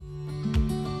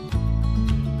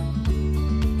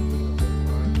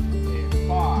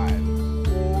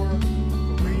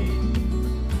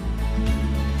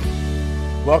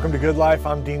Welcome to Good Life.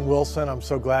 I'm Dean Wilson. I'm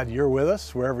so glad you're with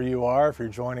us wherever you are. If you're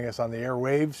joining us on the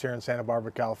airwaves here in Santa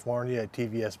Barbara, California at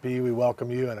TVSB, we welcome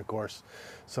you. And of course,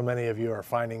 so many of you are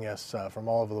finding us from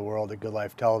all over the world at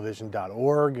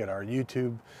goodlifetelevision.org, at our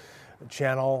YouTube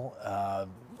channel,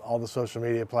 all the social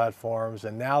media platforms.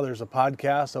 And now there's a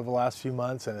podcast over the last few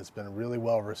months, and it's been really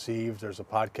well received. There's a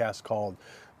podcast called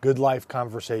Good Life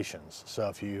Conversations. So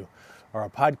if you are a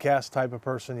podcast type of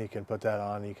person, you can put that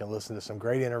on. You can listen to some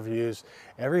great interviews.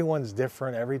 Everyone's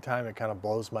different. Every time it kind of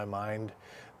blows my mind.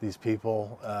 These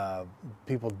people,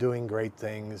 people doing great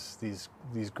things, these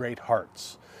great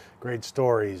hearts, great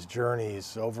stories,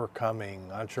 journeys, overcoming,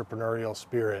 entrepreneurial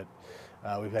spirit.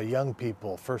 We've had young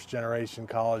people, first generation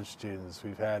college students.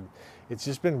 It's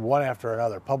just been one after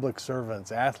another, public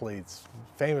servants, athletes,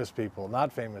 famous people, not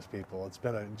famous people. It's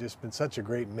been just been such a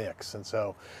great mix. And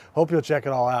so hope you'll check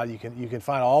it all out. You can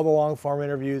find all the long form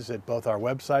interviews at both our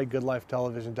website,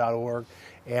 goodlifetelevision.org,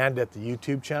 and at the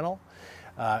YouTube channel.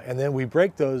 And then we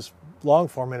break those long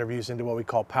form interviews into what we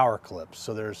call power clips.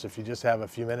 So if you just have a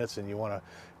few minutes and you want to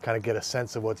kind of get a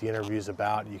sense of what the interview is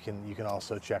about, you can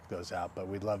also check those out. But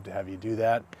we'd love to have you do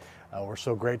that. We're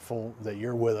so grateful that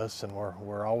you're with us, and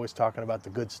we're always talking about the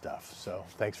good stuff. So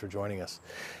thanks for joining us.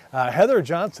 Heather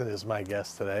Johnson is my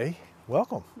guest today.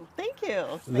 Welcome. Thank you.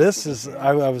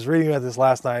 I was reading about this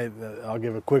last night. I'll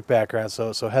give a quick background.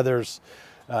 So Heather's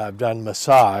done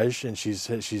massage, and she's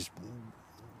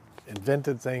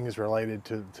invented things related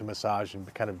to massage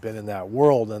and kind of been in that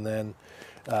world. And then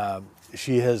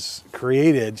she's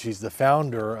the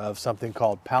founder of something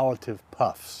called Palliative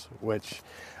Puffs, which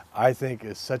I think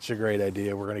is such a great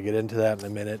idea. We're going to get into that in a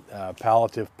minute.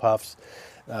 Palliative Puffs.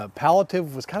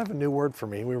 Palliative was kind of a new word for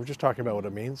me. We were just talking about what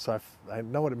it means, so I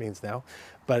know what it means now.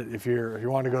 But if you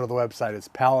want to go to the website, it's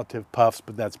Palliative Puffs,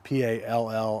 but that's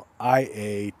PALLIATIVE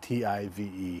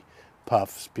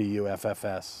Puffs,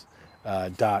 PUFFS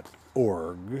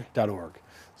 .org.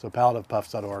 So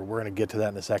palliativepuffs.org. We're going to get to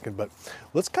that in a second, but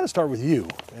let's kind of start with you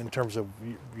in terms of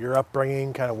your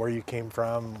upbringing, kind of where you came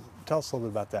from. Tell us a little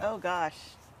bit about that. Oh gosh,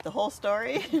 the whole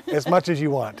story? As much as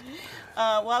you want.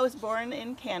 Well, I was born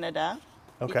in Canada.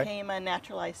 Okay. Became a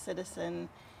naturalized citizen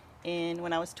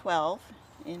when I was 12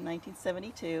 in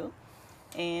 1972,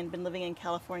 and been living in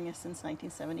California since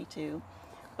 1972.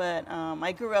 But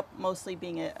I grew up mostly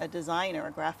being a designer,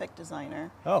 a graphic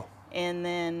designer. Oh. And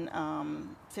then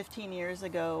 15 years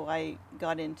ago, I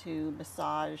got into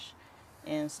massage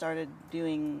and started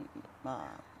doing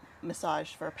massage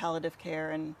for palliative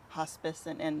care and hospice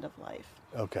and end of life.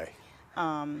 Okay.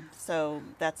 So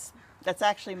that's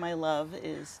actually my love,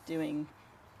 is doing.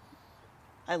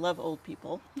 I love old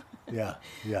people. Yeah,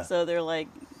 yeah. So they're like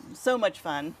so much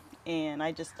fun, and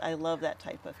I love that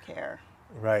type of care.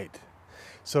 Right.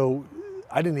 So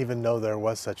I didn't even know there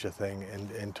was such a thing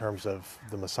in terms of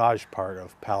the massage part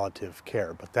of palliative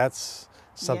care, but that's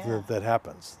something that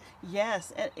happens.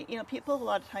 Yes. And, people a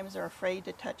lot of times are afraid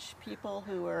to touch people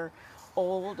who are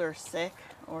old or sick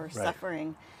or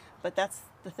suffering, but that's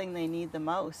the thing they need the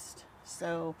most.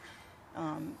 So,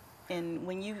 and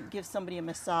when you give somebody a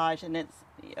massage, and it's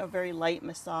a very light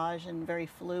massage and very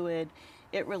fluid,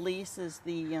 it releases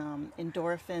the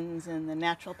endorphins and the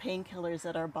natural painkillers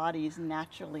that our bodies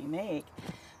naturally make.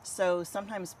 So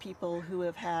sometimes people who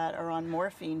are on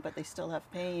morphine, but they still have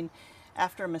pain,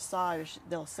 after a massage,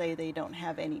 they'll say they don't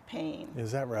have any pain.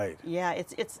 Is that right? Yeah,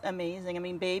 it's amazing. I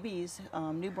mean, babies,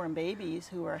 newborn babies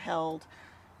who are held,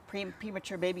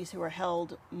 premature babies who are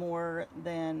held more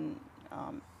than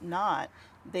not,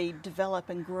 they develop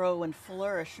and grow and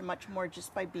flourish much more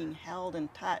just by being held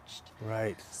and touched.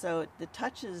 Right. So the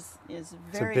touch is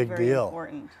very, very deal.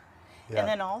 important. Yeah. And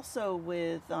then also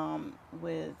with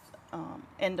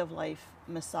end of life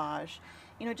massage,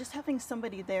 just having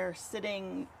somebody there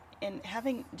sitting and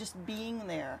just being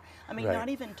there. I mean, not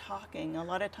even talking. A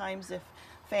lot of times if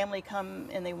family come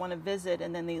and they want to visit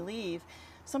and then they leave,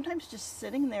 sometimes just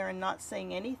sitting there and not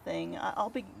saying anything. I'll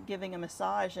be giving a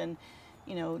massage, and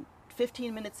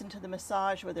 15 minutes into the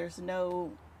massage where there's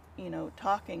no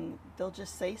talking, they'll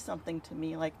just say something to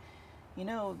me like,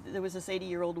 there was this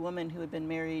 80-year-old woman who had been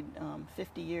married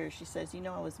 50 years. She says,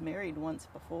 I was married once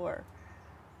before.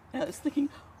 And I was thinking,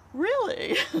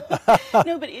 really?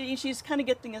 No, but she's kind of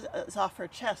getting us off her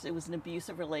chest. It was an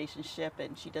abusive relationship,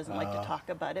 and she doesn't like to talk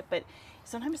about it. But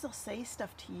sometimes they'll say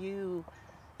stuff to you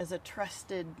as a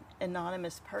trusted,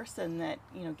 anonymous person that,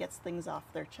 gets things off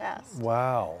their chest.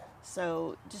 Wow.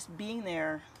 So just being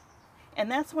there. And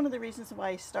that's one of the reasons why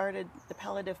I started the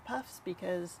Palliative Puffs,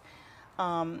 because,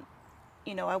 I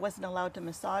wasn't allowed to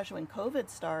massage when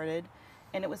COVID started.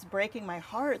 And it was breaking my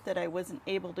heart that I wasn't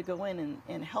able to go in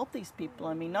and help these people.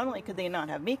 I mean, not only could they not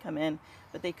have me come in,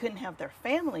 but they couldn't have their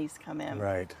families come in.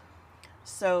 Right.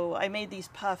 So I made these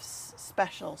puffs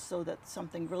special so that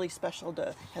something really special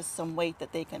has some weight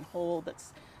that they can hold,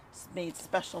 that's made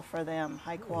special for them,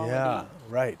 high quality. Yeah,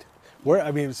 right. Where,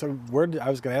 I mean, so where I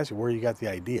was going to ask you where you got the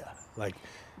idea. Like,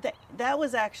 that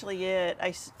was actually it.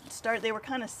 They were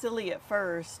kind of silly at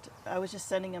first. I was just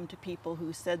sending them to people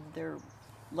who said their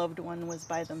loved one was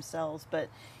by themselves, but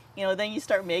then you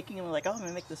start making them, like, oh, I'm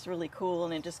gonna make this really cool,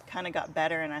 and it just kind of got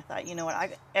better. And I thought, you know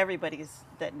what, everybody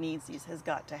that needs these has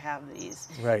got to have these,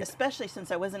 right? Especially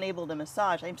since I wasn't able to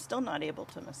massage. I'm still not able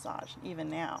to massage even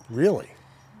now. Really?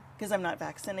 Because I'm not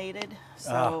vaccinated,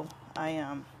 so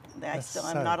I'm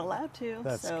not allowed to.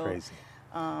 That's crazy.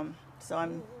 So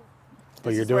I'm.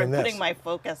 But you're doing this. Putting my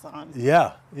focus on.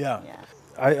 Yeah.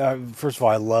 I first of all,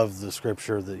 I love the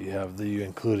scripture that you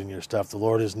include in your stuff. The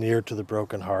Lord is near to the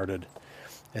brokenhearted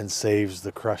and saves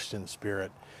the crushed in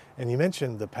spirit. And you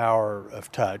mentioned the power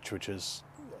of touch, which is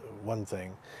one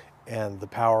thing, and the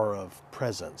power of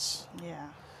presence. Yeah.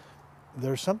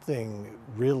 There's something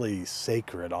really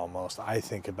sacred almost, I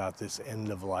think, about this end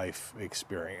of life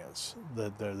experience.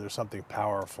 That there's something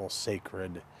powerful,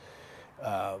 sacred,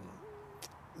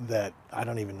 that I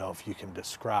don't even know if you can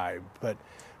describe. But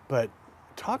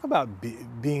talk about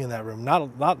being in that room.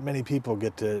 Not many people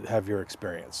get to have your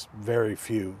experience. Very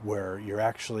few, where you're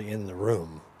actually in the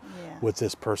room with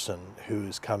this person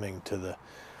who's coming to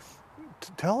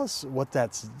tell us what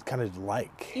that's kind of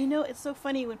like. It's so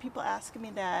funny when people ask me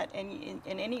that, and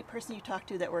any person you talk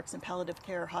to that works in palliative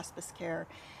care or hospice care,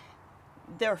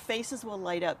 their faces will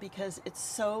light up because it's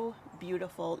so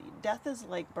beautiful. Death is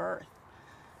like birth.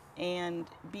 And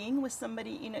being with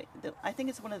somebody, I think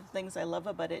it's one of the things I love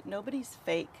about it. Nobody's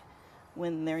fake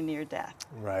when they're near death.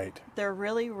 Right. They're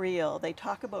really real. They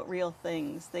talk about real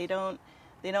things. They don't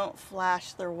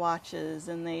flash their watches,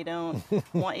 and they don't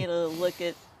want you to look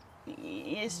at.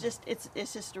 It's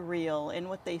just real, and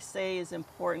what they say is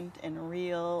important and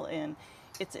real, and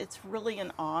it's really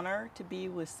an honor to be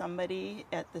with somebody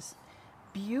at this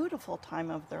beautiful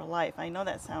time of their life. I know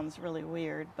that sounds really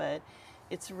weird, but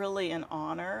it's really an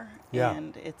honor,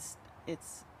 and it's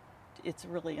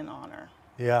really an honor.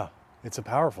 Yeah, it's a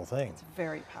powerful thing. It's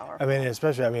very powerful. I mean,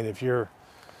 especially, if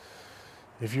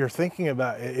you're thinking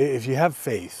about, if you have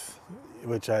faith,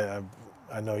 which I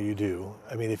know you do.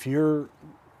 I mean, if you're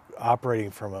operating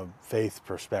from a faith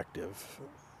perspective,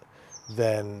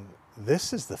 then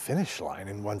this is the finish line.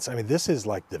 And this is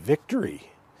like the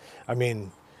victory. I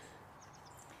mean,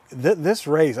 this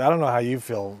race, I don't know how you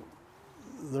feel.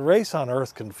 The race on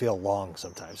earth can feel long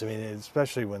sometimes. I mean,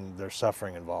 especially when there's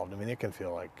suffering involved. I mean, it can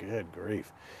feel like, good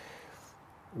grief.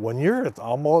 When you're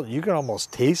you can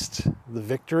almost taste the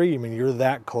victory. I mean, you're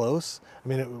that close. I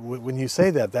mean, when you say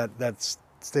that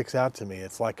sticks out to me.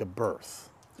 It's like a birth.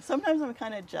 Sometimes I'm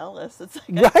kind of jealous. It's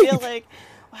like, right. I feel like,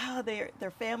 wow,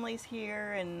 their family's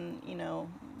here, and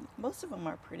most of them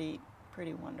are pretty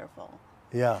wonderful.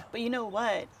 Yeah. But you know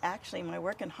what? Actually, my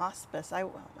work in hospice, I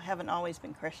haven't always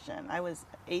been Christian. I was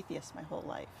atheist my whole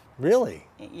life. Really?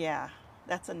 Yeah.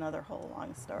 That's another whole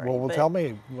long story. Well, tell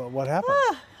me what happened.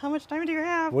 How much time do you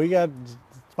have? It's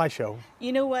my show.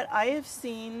 You know what? I have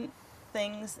seen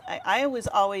things. I was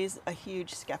always a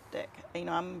huge skeptic.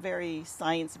 I'm very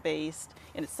science-based,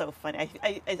 and it's so funny.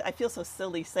 I feel so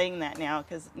silly saying that now,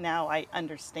 because now I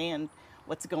understand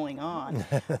what's going on.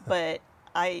 But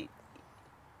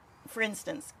for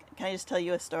instance, can I just tell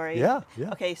you a story? Yeah.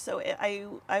 Okay, so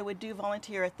I would do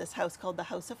volunteer at this house called the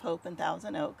House of Hope in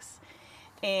Thousand Oaks.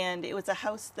 And it was a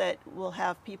house that will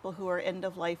have people who are end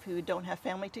of life who don't have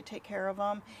family to take care of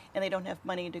them, and they don't have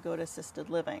money to go to assisted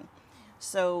living.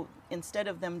 So instead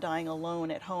of them dying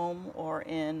alone at home or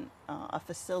in a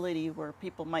facility where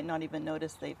people might not even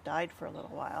notice they've died for a little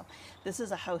while, this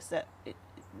is a house that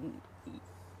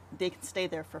they can stay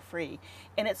there for free.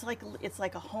 And it's like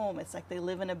a home. It's like they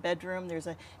live in a bedroom. There's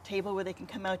a table where they can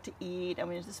come out to eat. I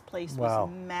mean, this place was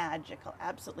magical,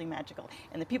 absolutely magical.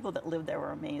 And the people that lived there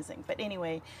were amazing. But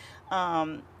anyway,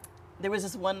 there was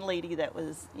this one lady that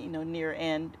was, near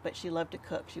end, but she loved to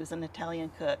cook. She was an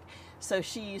Italian cook. So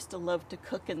she used to love to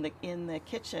cook in the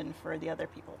kitchen for the other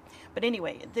people. But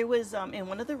anyway, there was, in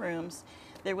one of the rooms,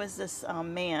 there was this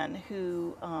man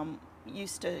who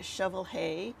used to shovel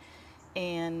hay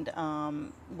and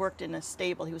worked in a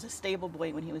stable. He was a stable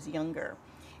boy when he was younger.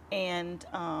 And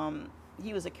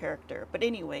he was a character. But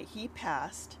anyway, he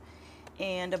passed.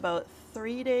 And about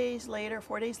 4 days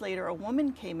later, a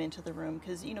woman came into the room,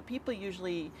 because, people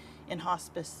usually in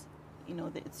hospice,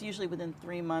 it's usually within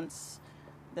 3 months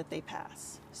that they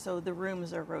pass. So the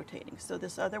rooms are rotating. So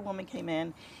this other woman came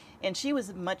in, and she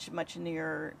was much, much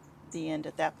nearer the end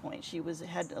at that point. She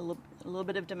had a little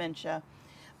bit of dementia,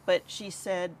 but she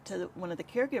said to one of the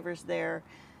caregivers there,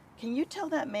 "Can you tell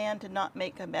that man to not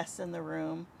make a mess in the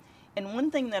room?" And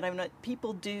one thing that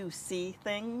people do see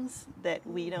things that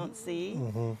we don't see.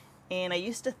 Mm-hmm. And I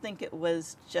used to think it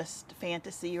was just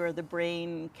fantasy or the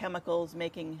brain chemicals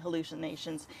making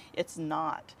hallucinations. It's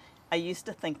not. I used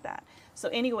to think that. So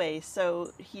anyway,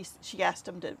 she asked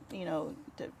him to,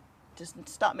 to just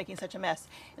stop making such a mess.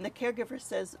 And the caregiver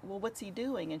says, "Well, what's he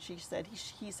doing?" And she said,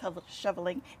 he's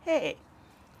shoveling hay.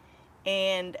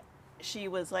 And she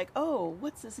was like, "Oh,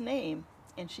 what's his name?"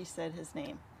 And she said his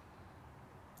name.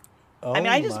 Oh, I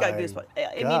mean, I just got goosebumps.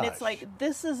 I mean, it's gosh. like,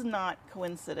 this is not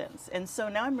coincidence. And so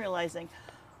now I'm realizing,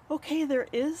 okay, there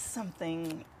is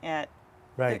something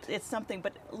Right. it's something,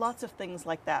 but lots of things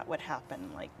like that would happen.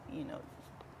 Like,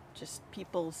 just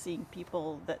people seeing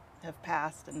people that have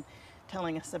passed and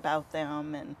telling us about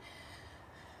them.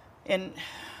 And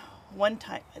one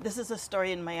time, this is a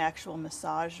story in my actual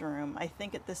massage room. I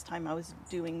think at this time I was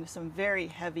doing some very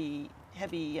heavy,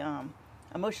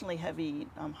 emotionally heavy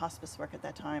hospice work at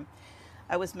that time.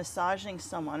 I was massaging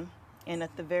someone, and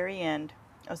at the very end,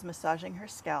 I was massaging her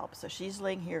scalp. So she's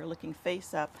laying here looking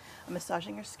face up. I'm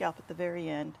massaging her scalp at the very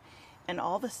end, and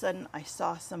all of a sudden I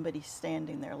saw somebody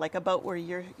standing there, like about where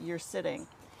you're sitting.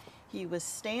 He was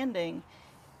standing,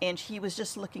 and he was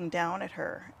just looking down at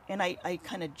her. And I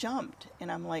kind of jumped, and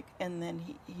I'm like, and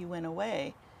then he went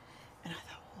away. And I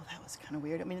thought, oh, that was kind of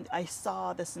weird. I mean, I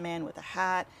saw this man with a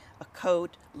hat, a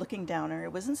coat, looking down at her.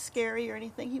 It wasn't scary or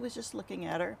anything. He was just looking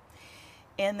at her.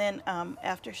 And then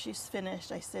after she's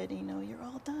finished, I said, "You're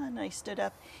all done." I stood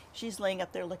up. She's laying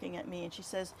up there looking at me, and she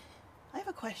says, "I have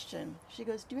a question." She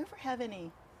goes, "Do you ever have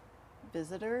any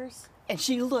visitors?" And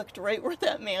she looked right where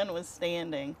that man was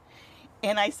standing.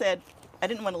 And I said, I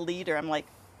didn't want to lead her. I'm like,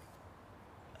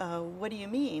 "What do you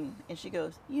mean?" And she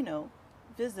goes,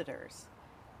 "Visitors."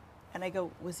 And I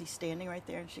go, "Was he standing right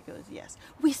there?" And she goes, "Yes."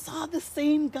 We saw the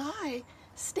same guy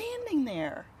standing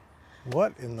there.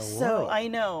 What in the world? So I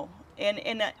know.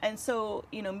 And so,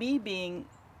 me being,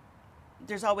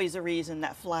 there's always a reason,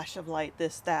 that flash of light,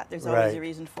 this, that, there's always Right. a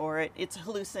reason for it. It's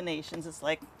hallucinations. It's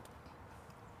like,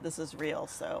 this is real.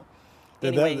 So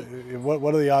Did anyway.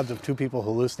 what are the odds of two people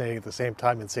hallucinating at the same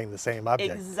time and seeing the same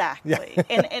object? Exactly.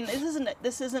 And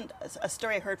this isn't a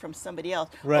story I heard from somebody else.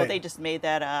 Right. Oh, they just made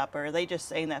that up, or they just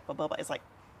saying that, blah, blah, blah. It's like,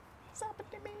 it's happened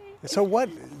to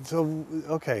me.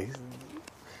 Okay.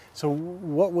 So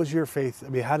what was your faith? I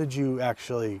mean, how did you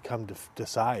actually come to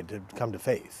decide to come to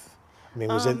faith? I mean,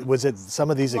 was it some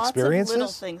of these experiences?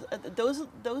 Lots of little things.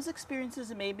 Those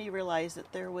experiences made me realize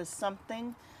that there was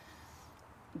something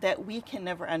that we can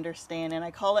never understand, and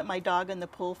I call it my dog in the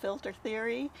pool filter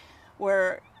theory,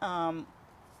 where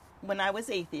when I was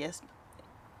atheist,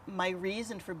 my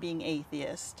reason for being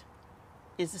atheist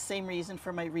is the same reason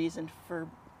for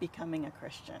becoming a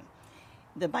Christian.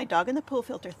 My dog in the pool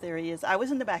filter theory is, I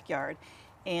was in the backyard,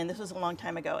 and this was a long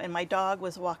time ago, and my dog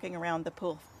was walking around the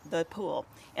pool,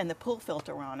 and the pool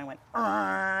filter went on. I went,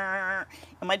 "Arr!"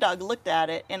 And my dog looked at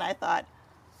it, and I thought,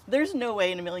 there's no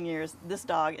way in a million years this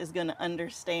dog is going to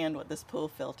understand what this pool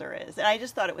filter is. And I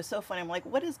just thought it was so funny. I'm like,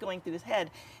 what is going through his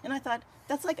head? And I thought,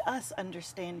 that's like us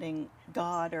understanding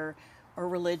God or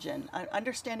religion,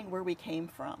 understanding where we came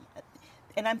from.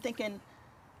 And I'm thinking,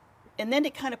 and then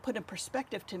it kind of put in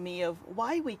perspective to me of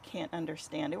why we can't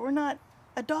understand it.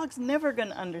 A dog's never going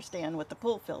to understand what the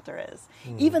pool filter is.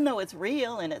 Even though it's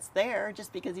real and it's there,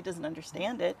 just because he doesn't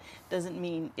understand it doesn't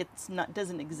mean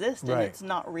doesn't exist, and Right. it's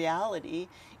not reality.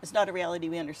 It's not a reality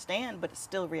we understand, but it's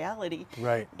still reality.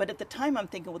 Right. But at the time I'm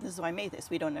thinking, well, this is why I made this.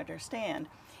 We don't understand.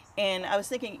 And I was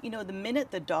thinking, the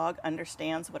minute the dog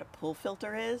understands what a pool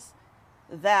filter is,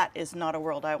 that is not a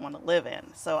world I want to live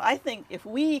in. So I think if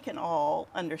we can all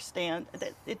understand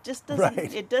that, it just doesn't.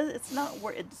 Right. It's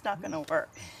not going to work.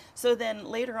 So then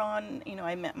later on,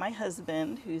 I met my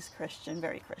husband, who's Christian,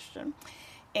 very Christian,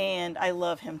 and I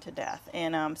love him to death.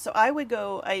 And so I would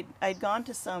go. I'd gone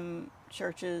to some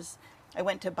churches. I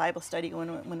went to Bible study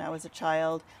when I was a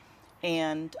child,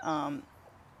 and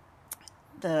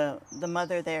the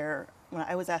mother there, when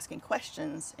I was asking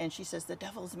questions, and she says, the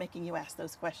devil's making you ask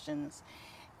those questions.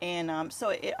 And I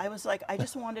was like, I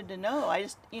just wanted to know.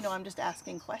 I'm just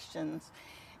asking questions.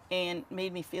 And they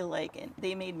made me feel like,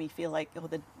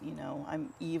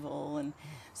 I'm evil. And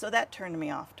so that turned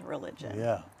me off to religion.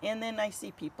 Yeah. And then I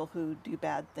see people who do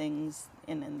bad things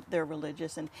and they're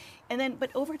religious. But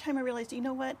over time I realized, you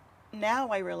know what? Now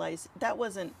I realize that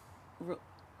wasn't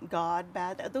God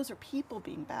bad. Those are people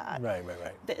being bad. Right.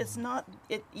 It's not,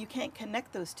 you can't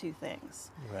connect those two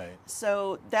things. Right.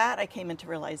 So that I came into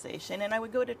realization, and I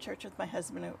would go to church with my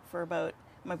husband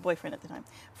my boyfriend at the time,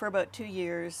 for about 2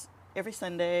 years, every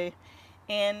Sunday.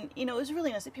 And, it was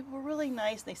really nice. People were really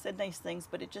nice. They said nice things,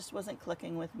 but it just wasn't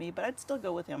clicking with me. But I'd still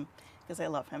go with him because I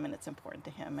love him and it's important to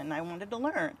him. And I wanted to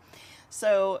learn.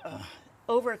 So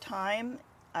over time,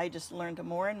 I just learned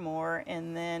more and more.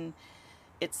 And then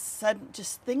it's sudden,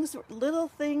 just little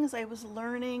things I was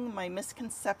learning, my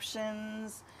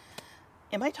misconceptions.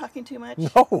 Am I talking too much?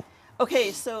 No.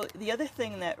 Okay, so the other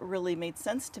thing that really made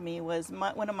sense to me was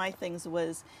one of my things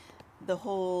was the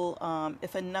whole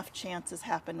if enough chances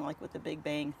happen, like with the Big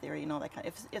Bang Theory, that kind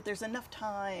of, if there's enough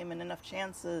time and enough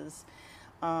chances,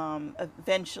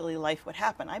 eventually life would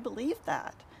happen. I believed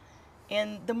that,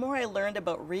 and the more I learned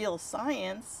about real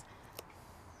science,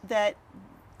 that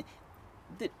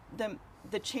the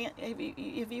chance.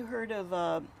 Have you heard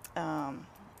of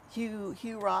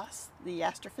Hugh Ross, the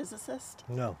astrophysicist?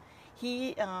 No.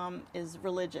 He is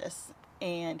religious,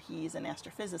 and he's an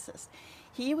astrophysicist.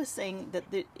 He was saying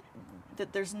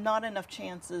that there's not enough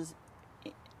chances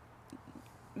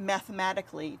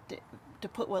mathematically to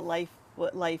put what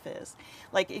life is.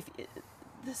 Like,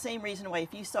 the same reason why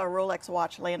if you saw a Rolex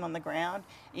watch land on the ground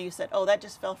and you said, "Oh, that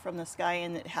just fell from the sky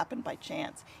and it happened by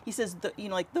chance." He says,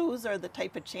 like those are the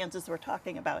type of chances we're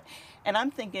talking about. And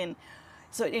I'm thinking,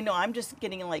 so, I'm just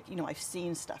getting like, I've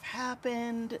seen stuff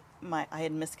happen. I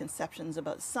had misconceptions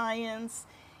about science.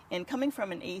 And coming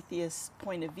from an atheist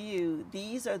point of view,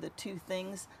 these are the two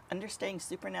things: understanding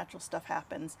supernatural stuff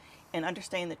happens and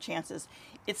understanding the chances.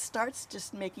 It starts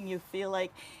just making you feel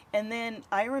like, and then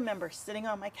I remember sitting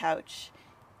on my couch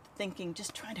thinking,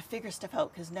 just trying to figure stuff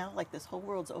out, because now like this whole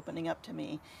world's opening up to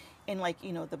me. And like,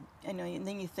 and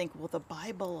then you think, well, the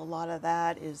Bible, a lot of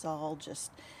that is all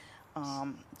just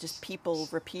people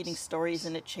repeating stories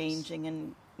and it changing,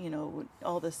 and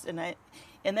all this,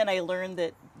 and then I learned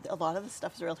that a lot of the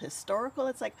stuff is real historical.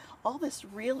 It's like all this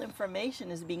real information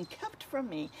is being kept from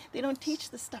me. They don't teach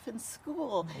this stuff in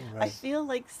school. Right. I feel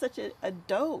like such a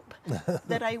dope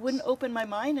that I wouldn't open my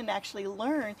mind and actually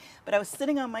learn. But I was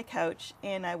sitting on my couch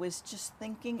and I was just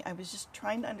thinking, I was just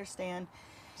trying to understand,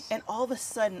 and all of a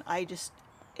sudden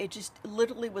it just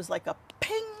literally was like a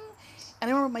ping. And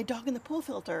I remember my dog in the pool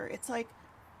filter. It's like,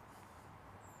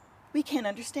 we can't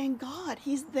understand God.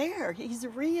 He's there. He's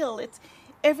real.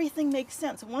 Everything makes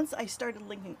sense. Once I started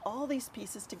linking all these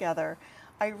pieces together,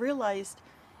 I realized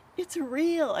it's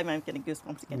real. I'm getting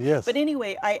goosebumps again. Yes. But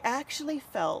anyway, I actually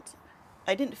felt,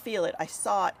 I didn't feel it. I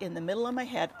saw it in the middle of my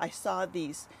head. I saw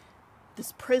this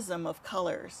prism of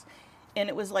colors. And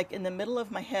it was like in the middle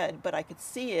of my head, but I could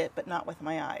see it, but not with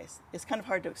my eyes. It's kind of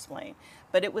hard to explain.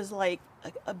 But it was like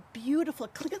a beautiful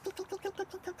click, click, click, click, click,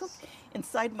 click, click, click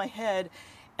inside my head.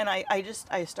 And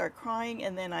I start crying,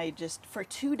 and then for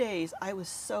 2 days, I was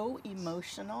so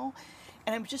emotional.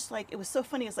 And I'm just like, it was so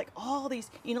funny. It's like all these,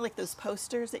 like those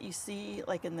posters that you see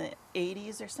like in the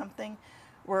 80s or something,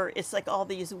 where it's like all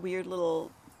these weird little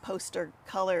poster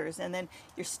colors, and then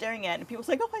you're staring at it, and people's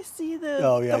like, "Oh, I see the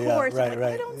horse." Right, I'm like,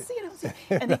 right. I don't see it.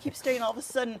 And they keep staring, all of a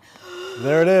sudden,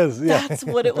 there it is. Yeah. That's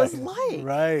what it was like.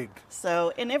 Right.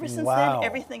 So, and ever since then,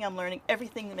 everything I'm learning,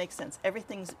 everything makes sense.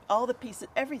 All the pieces,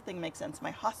 everything makes sense. My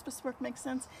hospice work makes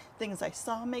sense. Things I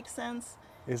saw make sense.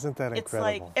 Isn't that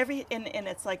incredible? It's like and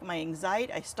it's like my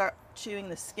anxiety. I start chewing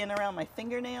the skin around my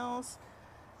fingernails.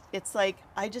 It's like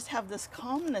I just have this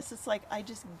calmness. It's like I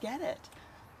just get it.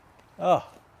 Oh.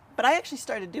 But I actually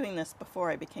started doing this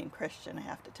before I became Christian, I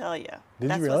have to tell you. Did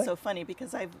That's you really? What's so funny,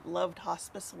 because I've loved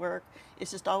hospice work. It's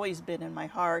just always been in my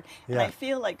heart. Yeah. And I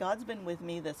feel like God's been with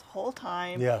me this whole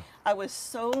time. Yeah. I was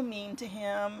so mean to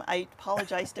him. I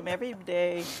apologized to him every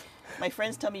day. My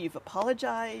friends tell me, you've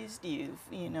apologized, you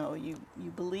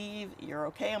believe, you're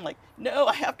okay. I'm like, no,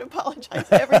 I have to apologize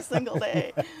every single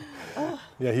day.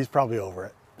 Yeah, he's probably over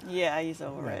it. Yeah, he's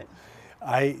over it.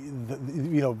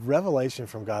 Revelation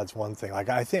from God's one thing. Like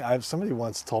somebody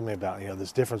once told me about,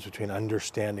 this difference between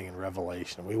understanding and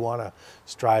revelation. We want to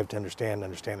strive to understand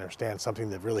something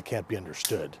that really can't be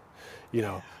understood.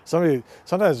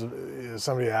 Sometimes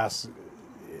somebody asks,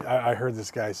 I heard this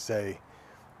guy say,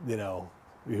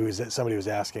 somebody was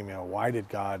asking me, why did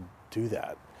God do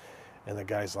that? And the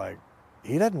guy's like,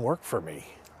 he doesn't work for me.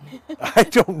 I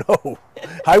don't know.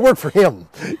 I work for him.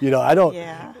 I don't.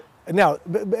 Yeah. Now,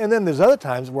 and then there's other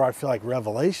times where I feel like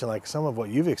revelation, like some of what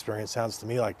you've experienced sounds to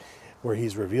me like where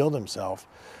he's revealed himself.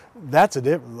 that's a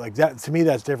different, like that, to me,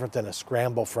 that's different than a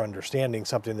scramble for understanding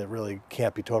something that really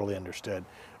can't be totally understood.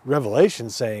 Revelation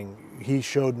saying, he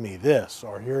showed me this,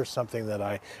 or here's something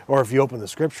that or if you open the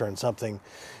scripture and something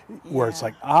where it's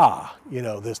like,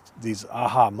 these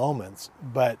aha moments,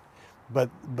 but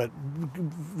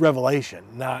revelation,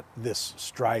 not this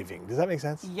striving. Does that make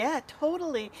sense? Yeah,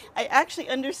 totally. I actually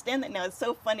understand that now. It's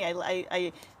so funny.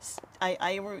 I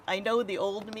know the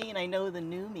old me and I know the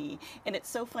new me. And it's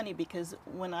so funny because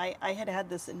when I had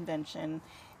this invention,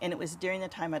 and it was during the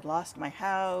time I'd lost my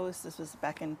house. This was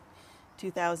back in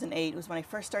 2008. It was when I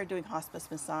first started doing hospice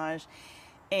massage.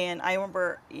 And I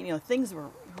remember, things were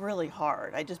really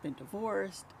hard. I'd just been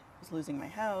divorced, was losing my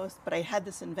house, but I had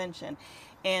this invention.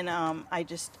 And I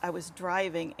was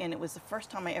driving, and it was the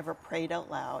first time I ever prayed out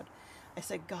loud. I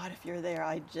said, God, if you're there,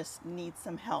 I just need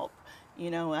some help.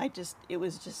 It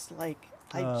was just like,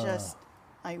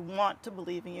 I want to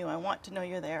believe in you. I want to know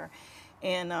you're there.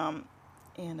 And then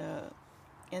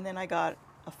I got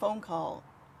a phone call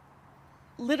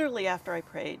literally after I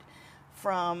prayed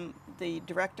from the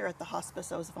director at the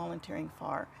hospice I was volunteering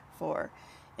for.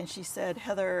 And she said,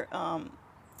 Heather,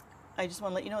 I just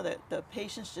want to let you know that the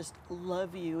patients just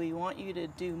love you. We want you to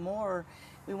do more.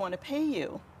 We want to pay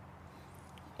you.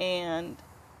 And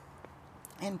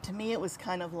to me, it was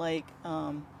kind of like,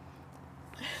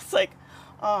 it's like,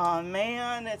 oh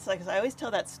man, it's like, 'cause I always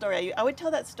tell that story. I would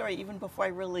tell that story even before I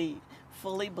really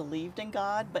fully believed in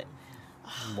God, but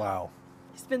wow.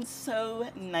 He's been so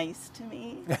nice to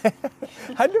me.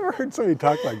 I've never heard somebody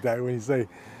talk like that when you say,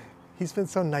 he's been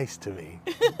so nice to me.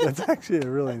 That's actually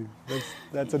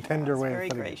that's a tender way of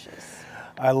putting it. Very gracious.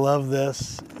 I love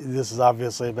this. This is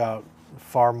obviously about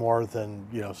far more than,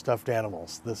 stuffed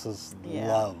animals. This is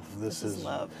love. This is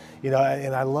love.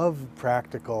 And I love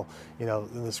practical,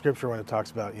 in the scripture when it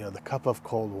talks about, the cup of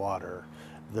cold water,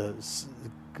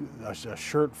 a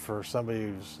shirt for somebody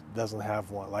who doesn't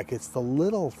have one. Like, it's the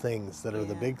little things that are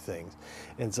the big things.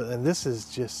 And this is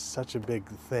just such a big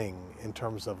thing in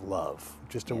terms of love,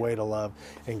 just a way to love.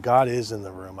 And God is in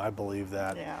the room. I believe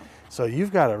that. Yeah. So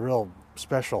you've got a real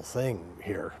special thing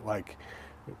here. Like,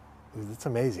 it's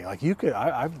amazing. Like, you could,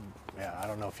 I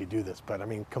don't know if you do this, but I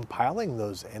mean, compiling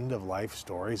those end of life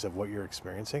stories of what you're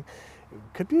experiencing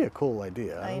could be a cool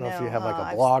idea. I don't know if you have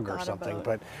like a blog or something,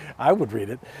 but I would read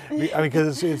it. I mean,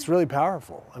 because it's really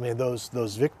powerful. I mean,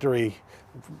 those victory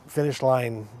finish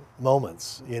line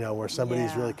moments, where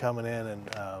somebody's really coming in, and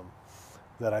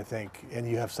that I think, and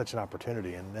you have such an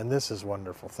opportunity, and this is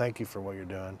wonderful. Thank you for what you're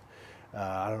doing.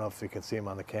 I don't know if you can see them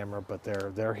on the camera, but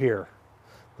they're here,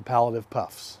 the Palliative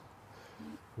Puffs.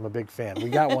 I'm a big fan. We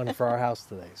got one for our house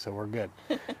today, so we're good.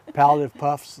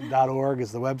 PalliativePuffs.org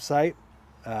is the website.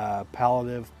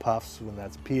 Palliative Puffs, when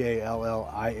that's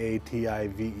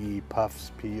PALLIATIVE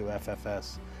Puffs,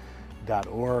 PUFFS.org.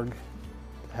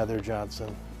 Heather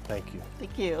Johnson, thank you.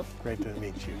 Thank you. Great to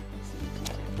meet you.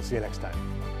 We'll see you next time.